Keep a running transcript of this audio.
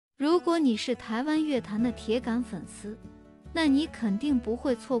如果你是台湾乐坛的铁杆粉丝，那你肯定不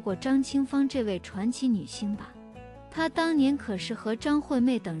会错过张清芳这位传奇女星吧？她当年可是和张惠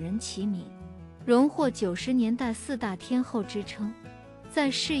妹等人齐名，荣获90年代4大天后之称。在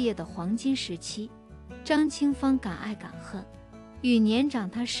事业的黄金时期，张清芳敢爱敢恨，与年长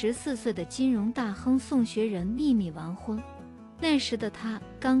她14岁的金融大亨宋学仁秘密完婚。那时的她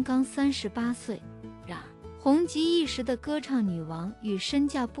刚刚38岁，然而红极一时的歌唱女王与身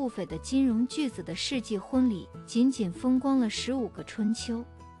价不菲的金融巨子的世纪婚礼，仅仅风光了15个春秋，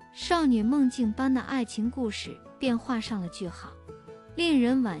少女梦境般的爱情故事便画上了句号，令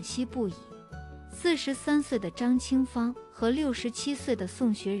人惋惜不已。43岁的张清芳和67岁的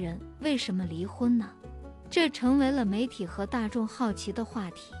宋学仁为什么离婚呢？这成为了媒体和大众好奇的话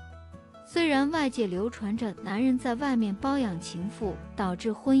题。虽然外界流传着男人在外面包养情妇导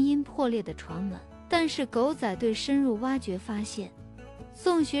致婚姻破裂的传闻，但是狗仔队深入挖掘发现，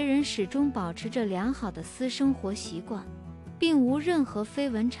宋学仁始终保持着良好的私生活习惯，并无任何绯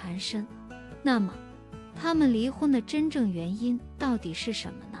闻缠身。那么他们离婚的真正原因到底是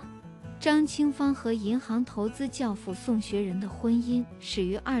什么呢？张清芳和银行投资教父宋学仁的婚姻始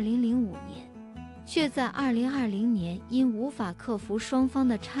于2005年，却在2020年因无法克服双方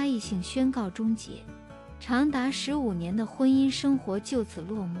的差异性宣告终结，长达15年的婚姻生活就此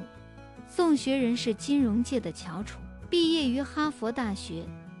落幕。宋学仁是金融界的翘楚，毕业于哈佛大学，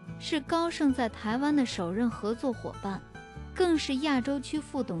是高盛在台湾的首任合作伙伴，更是亚洲区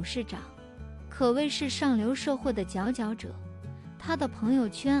副董事长，可谓是上流社会的佼佼者。他的朋友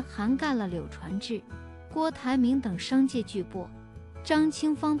圈涵盖了柳传志、郭台铭等商界巨擘。张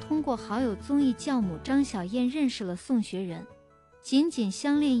清芳通过好友综艺教母张小燕认识了宋学仁，仅仅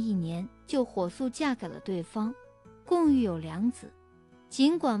相恋1年就火速嫁给了对方，共育有2子。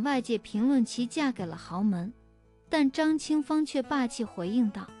尽管外界评论其嫁给了豪门，但张清芳却霸气回应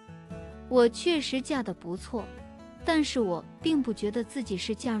道：“我确实嫁得不错，但是我并不觉得自己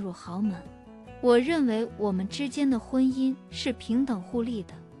是嫁入豪门。我认为我们之间的婚姻是平等互利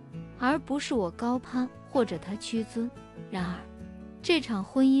的，而不是我高攀或者他屈尊。”然而，这场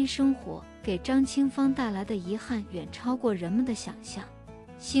婚姻生活给张清芳带来的遗憾远超过人们的想象。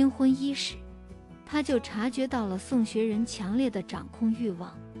新婚伊始，他就察觉到了宋学仁强烈的掌控欲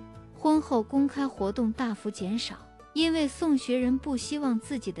望。婚后公开活动大幅减少，因为宋学仁不希望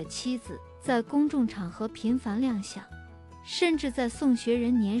自己的妻子在公众场合频繁亮相，甚至在宋学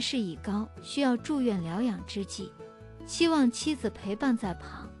仁年事已高，需要住院疗养之际，期望妻子陪伴在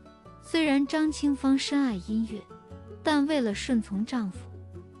旁。虽然张清芳深爱音乐，但为了顺从丈夫，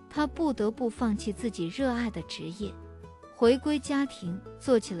她不得不放弃自己热爱的职业，回归家庭，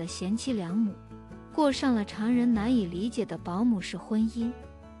做起了贤妻良母，过上了常人难以理解的保姆式婚姻。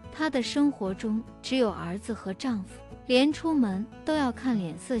她的生活中只有儿子和丈夫，连出门都要看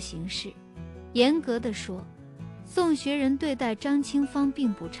脸色行事。严格地说，宋学仁对待张清芳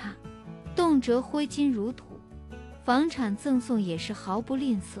并不差，动辄挥金如土，房产赠送也是毫不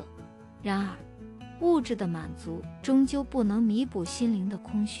吝啬。然而，物质的满足终究不能弥补心灵的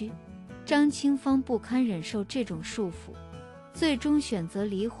空虚。张清芳不堪忍受这种束缚，最终选择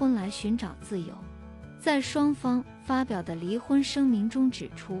离婚来寻找自由。在双方发表的离婚声明中指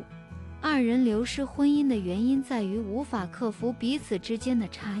出，二人流失婚姻的原因在于无法克服彼此之间的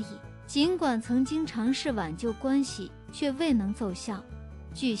差异，尽管曾经尝试挽救关系，却未能奏效。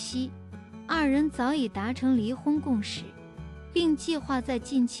据悉，二人早已达成离婚共识，并计划在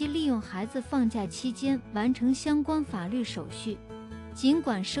近期利用孩子放假期间完成相关法律手续。尽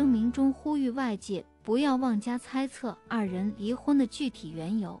管声明中呼吁外界不要妄加猜测二人离婚的具体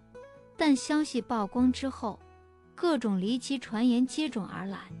缘由，但消息曝光之后，各种离奇传言接踵而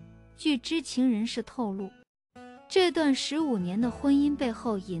来。据知情人士透露，这段15年的婚姻背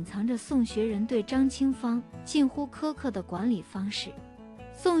后隐藏着宋学仁对张清芳近乎苛刻的管理方式。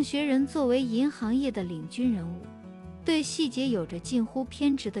宋学仁作为银行业的领军人物，对细节有着近乎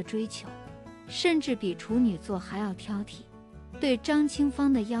偏执的追求，甚至比处女座还要挑剔。对张清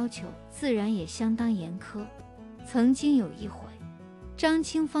芳的要求自然也相当严苛。曾经有一回，张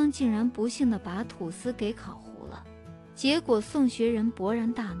清芳竟然不幸地把吐司给烤糊了，结果宋学仁勃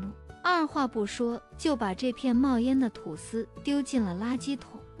然大怒，二话不说就把这片冒烟的吐司丢进了垃圾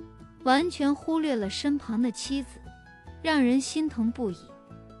桶，完全忽略了身旁的妻子，让人心疼不已。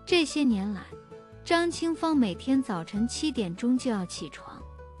这些年来，张清芳每天早晨7点钟就要起床，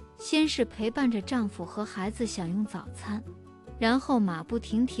先是陪伴着丈夫和孩子享用早餐，然后马不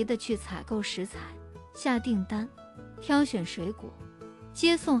停蹄地去采购食材、下订单、挑选水果、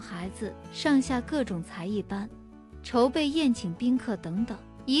接送孩子上下各种才艺班、筹备宴请宾客等等，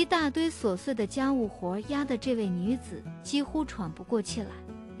一大堆琐碎的家务活压得这位女子几乎喘不过气来。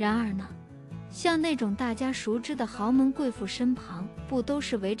然而呢，像那种大家熟知的豪门贵妇身旁，不都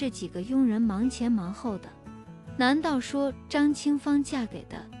是围着几个佣人忙前忙后的？难道说张清芳嫁给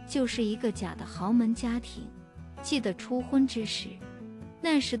的就是一个假的豪门家庭？记得初婚之时，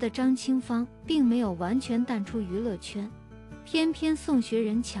那时的张清芳并没有完全淡出娱乐圈，偏偏宋学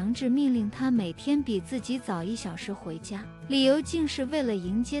仁强制命令她每天比自己早1小时回家，理由竟是为了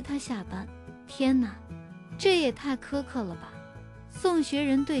迎接她下班。天哪，这也太苛刻了吧！宋学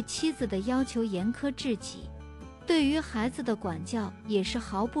仁对妻子的要求严苛至极，对于孩子的管教也是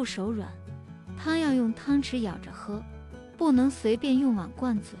毫不手软。汤要用汤匙舀着喝，不能随便用碗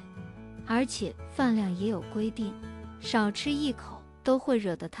灌嘴，而且饭量也有规定，少吃1口都会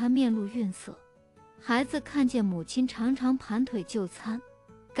惹得他面露愠色。孩子看见母亲常常盘腿就餐，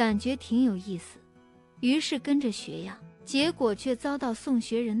感觉挺有意思，于是跟着学样，结果却遭到宋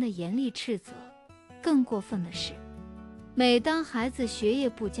学仁的严厉斥责。更过分的是，每当孩子学业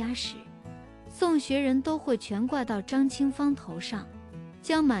不佳时，宋学仁都会全怪到张清芳头上，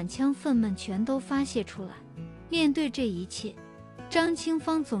将满腔愤懑全都发泄出来。面对这一切，张清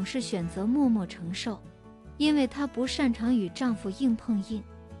芳总是选择默默承受，因为她不擅长与丈夫硬碰硬。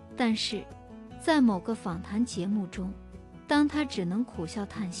但是在某个访谈节目中，当她只能苦笑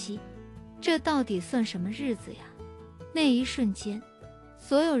叹息，这到底算什么日子呀？那一瞬间，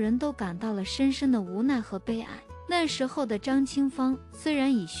所有人都感到了深深的无奈和悲哀。那时候的张清芳虽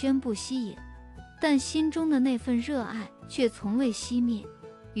然已宣布息影，但心中的那份热爱却从未熄灭。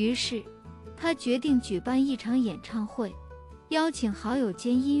于是她决定举办一场演唱会，邀请好友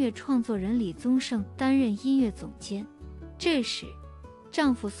兼音乐创作人李宗盛担任音乐总监。这时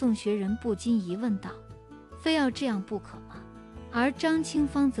丈夫宋学仁不禁疑问道：非要这样不可吗？而张清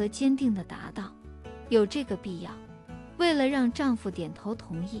芳则坚定地答道：有这个必要。为了让丈夫点头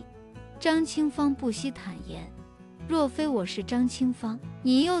同意，张清芳不惜坦言：若非我是张清芳，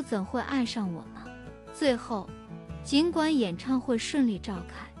你又怎会爱上我呢？最后，尽管演唱会顺利召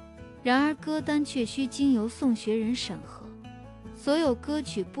开，然而歌单却需经由宋学仁审核，所有歌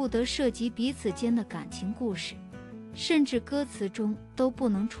曲不得涉及彼此间的感情故事，甚至歌词中都不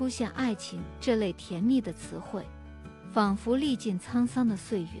能出现爱情这类甜蜜的词汇。仿佛历尽沧桑的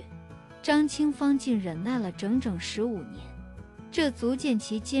岁月，张清芳竟忍耐了整整15年，这足见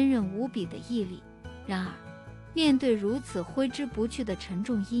其坚韧无比的毅力。然而面对如此挥之不去的沉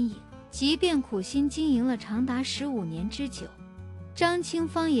重阴影，即便苦心经营了长达15年之久，张清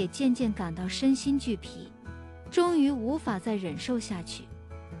芳也渐渐感到身心俱疲，终于无法再忍受下去。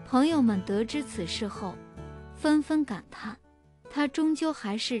朋友们得知此事后，纷纷感叹，她终究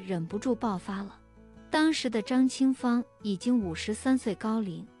还是忍不住爆发了。当时的张清芳已经53岁高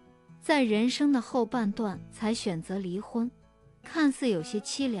龄，在人生的后半段才选择离婚，看似有些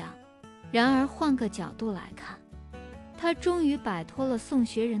凄凉。然而换个角度来看，她终于摆脱了宋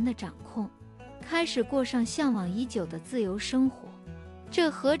学仁的掌控，开始过上向往已久的自由生活，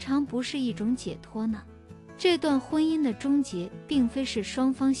这何尝不是一种解脱呢？这段婚姻的终结并非是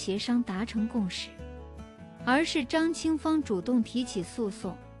双方协商达成共识，而是张清芳主动提起诉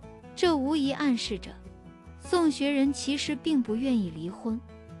讼。这无疑暗示着宋学仁其实并不愿意离婚，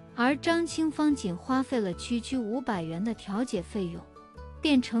而张清芳仅花费了区区500元的调解费用，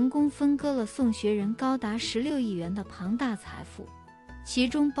便成功分割了宋学仁高达16亿元的庞大财富，其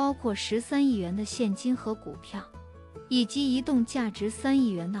中包括13亿元的现金和股票，以及一栋价值3亿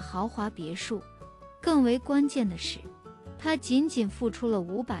元的豪华别墅。更为关键的是，他仅仅付出了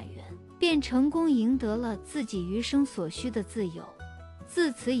500元，便成功赢得了自己余生所需的自由。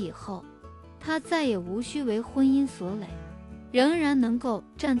自此以后，他再也无需为婚姻所累，仍然能够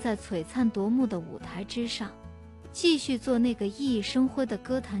站在璀璨夺目的舞台之上，继续做那个熠熠生辉的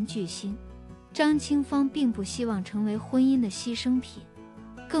歌坛巨星。张清芳并不希望成为婚姻的牺牲品，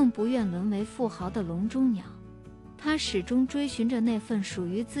更不愿沦为富豪的笼中鸟。她始终追寻着那份属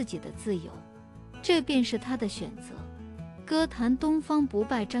于自己的自由，这便是她的选择。歌坛东方不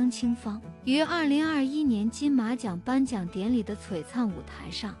败张清芳于2021年金马奖颁奖典礼的璀璨舞台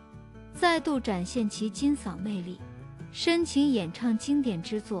上，再度展现其金嗓魅力，深情演唱经典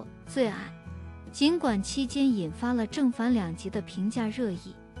之作《最爱》。尽管期间引发了正反两极的评价热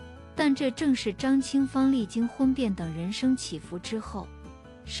议，但这正是张清芳历经婚变等人生起伏之后，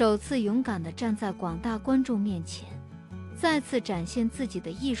首次勇敢地站在广大观众面前，再次展现自己的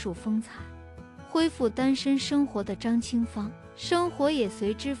艺术风采。恢复单身生活的张清芳，生活也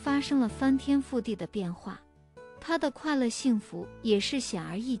随之发生了翻天覆地的变化。她的快乐幸福也是显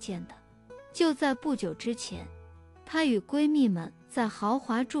而易见的。就在不久之前，她与闺蜜们在豪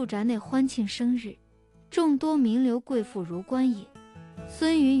华住宅内欢庆生日，众多名流贵妇如关颖、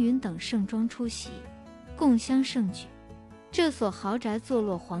孙芸芸等盛装出席，共襄盛举。这所豪宅坐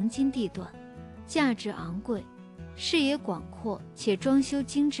落黄金地段，价值昂贵，视野广阔，且装修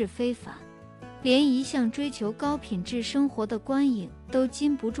精致非凡，连一向追求高品质生活的观影都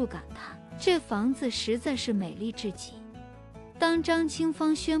禁不住感叹，这房子实在是美丽至极。当张清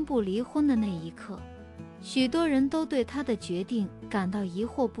芳宣布离婚的那一刻，许多人都对她的决定感到疑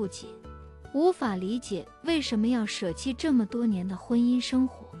惑不解，无法理解为什么要舍弃这么多年的婚姻生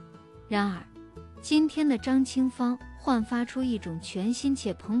活。然而，今天的张清芳焕发出一种全新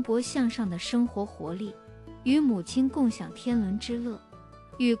且蓬勃向上的生活活力，与母亲共享天伦之乐，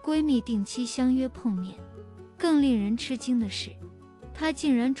与闺蜜定期相约碰面。更令人吃惊的是，她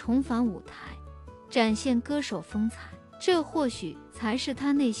竟然重返舞台，展现歌手风采。这或许才是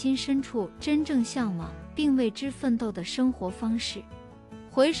她内心深处真正向往并为之奋斗的生活方式。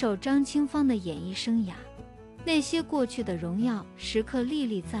回首张清芳的演艺生涯，那些过去的荣耀时刻历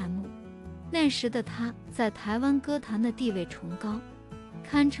历在目。那时的她在台湾歌坛的地位崇高，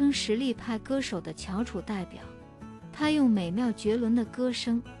堪称实力派歌手的翘楚代表。她用美妙绝伦的歌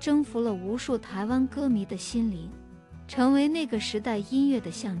声征服了无数台湾歌迷的心灵，成为那个时代音乐的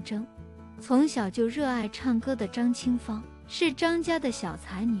象征。从小就热爱唱歌的张清芳是张家的小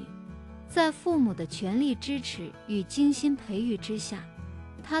才女，在父母的全力支持与精心培育之下，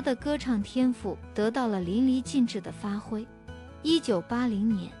她的歌唱天赋得到了淋漓尽致的发挥。1980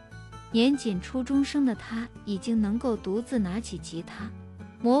年，年仅初中生的她已经能够独自拿起吉他，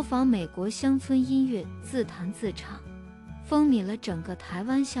模仿美国乡村音乐自弹自唱，风靡了整个台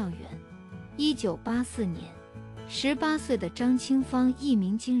湾校园。1984年，18岁的张清芳一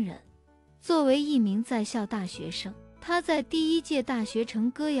鸣惊人。作为一名在校大学生，她在第1届大学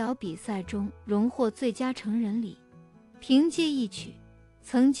城歌谣比赛中荣获最佳成人礼，凭借一曲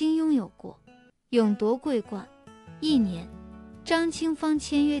曾经拥有过勇夺桂冠。一年，张清芳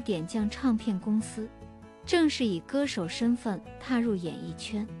签约点将唱片公司，正式以歌手身份踏入演艺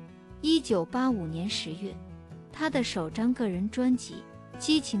圈。1985年10月，她的首张个人专辑《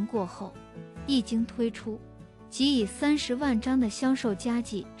激情过后》一经推出，即以30万张的销售佳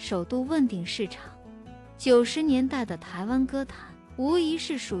绩首度问鼎市场。90年代的台湾歌坛无疑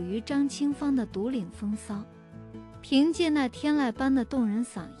是属于张清芳的独领风骚。凭借那天籁般的动人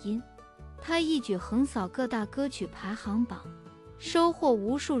嗓音，她一举横扫各大歌曲排行榜，收获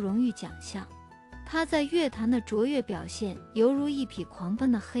无数荣誉奖项。她在乐坛的卓越表现犹如一匹狂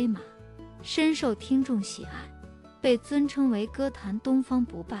奔的黑马，深受听众喜爱，被尊称为歌坛东方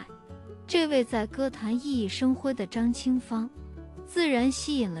不败。这位在歌坛熠熠生辉的张清芳，自然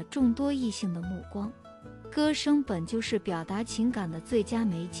吸引了众多异性的目光。歌声本就是表达情感的最佳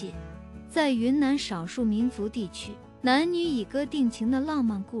媒介，在云南少数民族地区，男女以歌定情的浪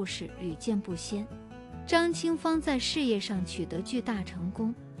漫故事屡见不鲜。张清芳在事业上取得巨大成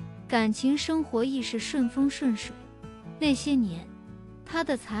功，感情生活亦是顺风顺水。那些年，她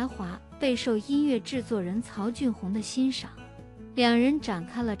的才华备受音乐制作人曹俊宏的欣赏，两人展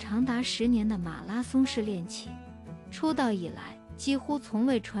开了长达10年的马拉松式恋情。出道以来几乎从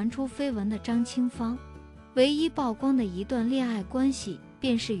未传出绯闻的张清芳，唯一曝光的一段恋爱关系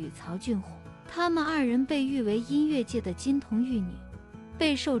便是与曹俊宏，他们2人被誉为音乐界的金童玉女，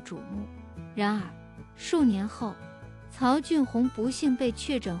备受瞩目。然而数年后，曹俊宏不幸被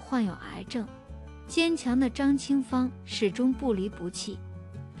确诊患有癌症，坚强的张清芳始终不离不弃，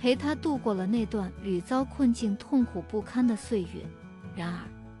陪他度过了那段屡遭困境痛苦不堪的岁月。然而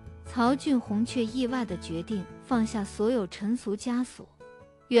曹俊宏却意外地决定放下所有尘俗枷锁，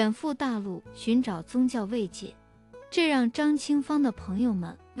远赴大陆寻找宗教慰藉，这让张清芳的朋友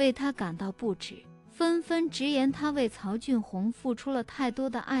们为他感到不值，纷纷直言他为曹俊宏付出了太多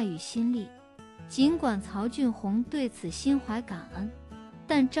的爱与心力。尽管曹俊宏对此心怀感恩，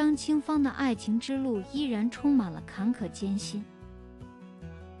但张清芳的爱情之路依然充满了坎坷艰辛。